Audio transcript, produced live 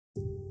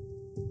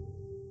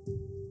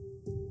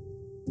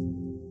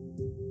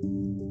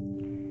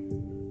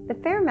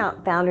The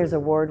Fairmount Founders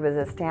Award was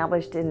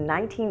established in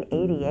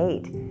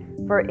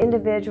 1988 for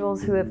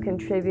individuals who have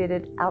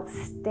contributed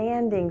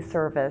outstanding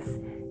service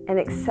and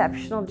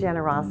exceptional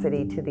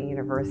generosity to the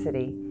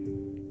university.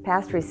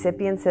 Past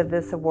recipients of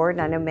this award,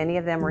 and I know many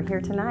of them are here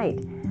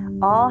tonight,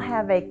 all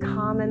have a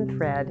common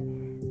thread.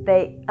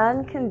 They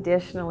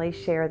unconditionally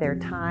share their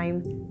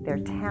time, their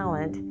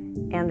talent,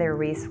 and their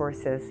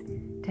resources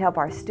to help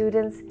our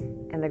students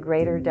and the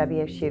greater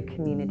WSU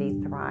community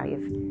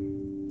thrive.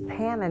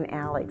 Pam and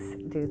Alex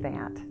do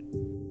that.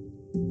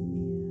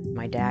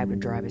 My dad would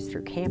drive us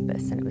through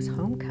campus, and it was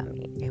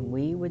homecoming, and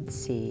we would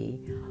see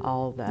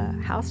all the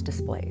house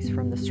displays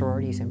from the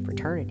sororities and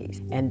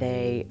fraternities, and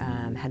they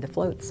had the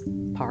floats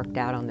parked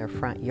out on their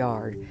front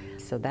yard.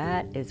 So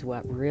that is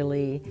what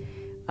really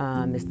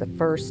is the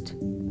first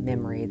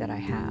memory that I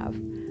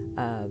have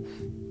of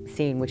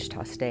seeing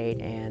Wichita State,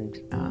 and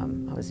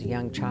I was a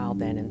young child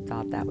then and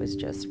thought that was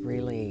just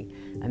really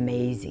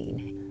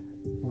amazing.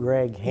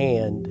 Greg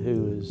Hand,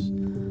 who is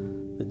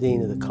the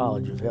Dean of the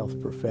College of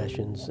Health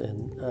Professions,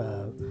 and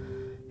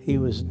he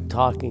was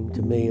talking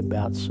to me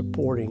about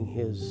supporting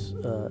his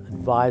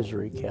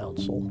advisory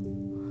council,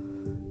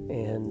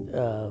 and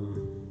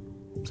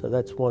so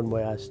that's one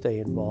way I stay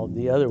involved.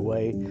 The other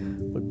way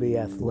would be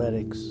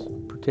athletics,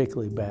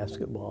 particularly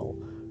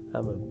basketball.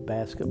 I'm a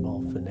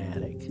basketball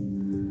fanatic.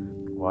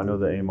 Well, I know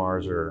the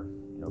AMARs are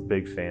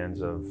big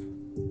fans of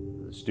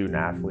the student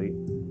athlete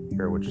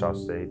here at Wichita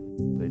State.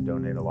 They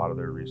donate a lot of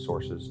their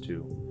resources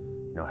to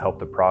help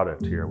the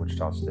product here at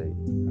Wichita State,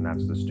 and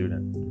that's the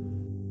student.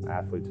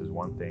 Athletes is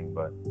one thing,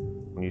 but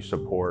when you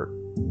support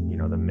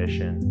the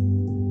mission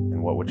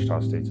and what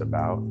Wichita State's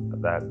about,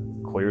 that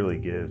clearly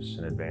gives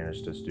an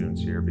advantage to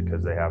students here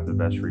because they have the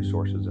best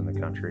resources in the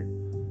country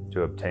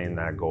to obtain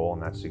that goal,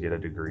 and that's to get a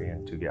degree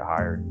and to get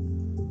hired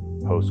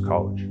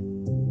post-college.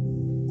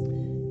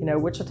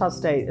 Wichita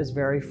State is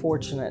very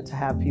fortunate to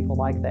have people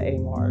like the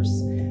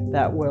AMARs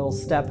that will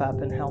step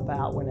up and help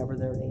out whenever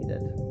they're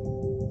needed.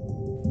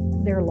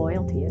 Their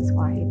loyalty is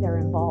why they're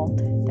involved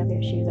at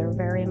WSU. They're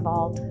very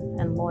involved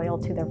and loyal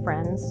to their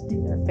friends,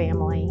 to their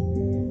family,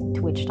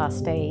 to Wichita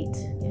State,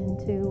 and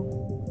to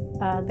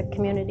the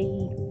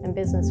community and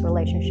business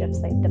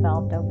relationships they've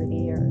developed over the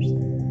years.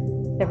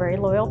 They're very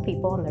loyal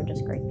people, and they're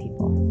just great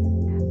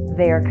people.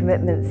 Their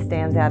commitment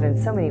stands out in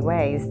so many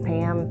ways.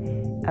 Pam,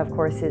 of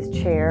course, is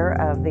chair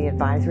of the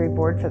advisory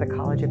board for the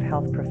College of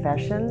Health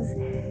Professions,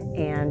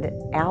 and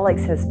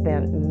Alex has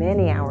spent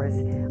many hours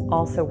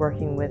also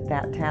working with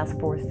that task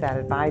force, that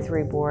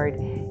advisory board,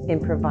 in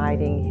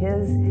providing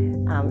his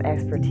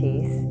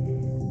expertise.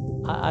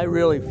 I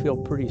really feel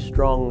pretty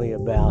strongly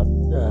about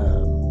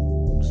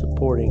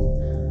supporting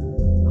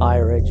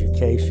higher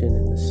education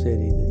in the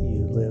city that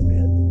you live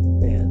in,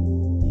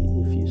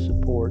 and if you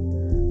support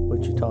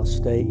Wichita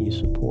State, you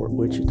support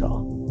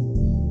Wichita.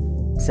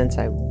 Since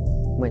I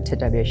went to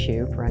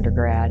WSU for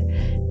undergrad,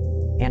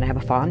 and I have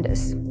a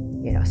fondness,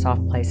 a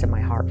soft place in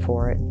my heart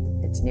for it.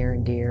 It's near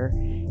and dear,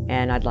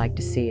 and I'd like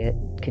to see it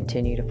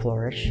continue to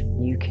flourish.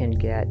 You can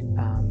get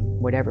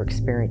whatever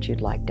experience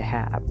you'd like to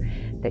have,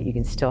 that you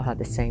can still have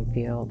the same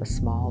feel of a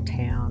small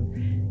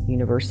town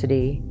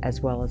university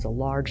as well as a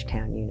large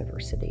town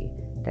university,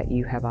 that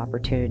you have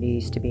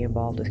opportunities to be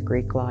involved with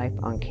Greek life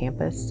on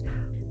campus,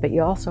 but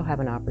you also have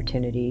an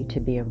opportunity to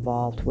be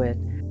involved with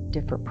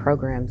different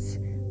programs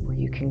where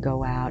you can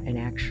go out and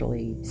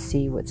actually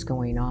see what's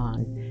going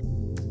on.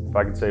 If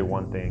I could say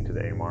one thing to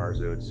the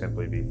AMARs, it would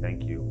simply be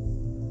thank you.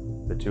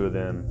 The two of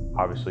them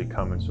obviously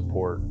come and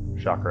support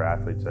Shocker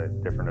athletes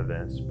at different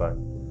events, but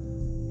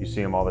you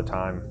see them all the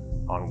time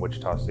on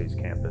Wichita State's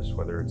campus,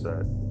 whether it's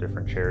at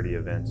different charity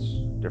events,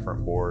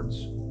 different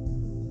boards.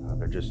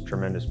 They're just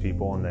tremendous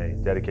people, and they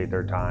dedicate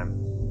their time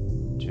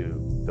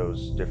to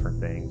those different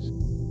things.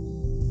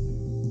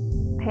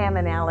 Pam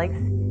and Alex,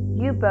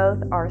 you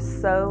both are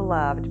so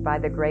loved by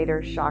the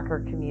greater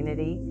Shocker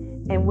community,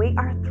 and we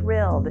are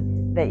thrilled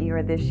that you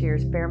are this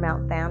year's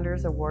Fairmount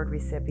Founders Award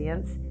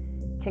recipients.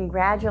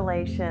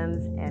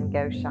 Congratulations, and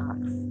go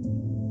Shocks.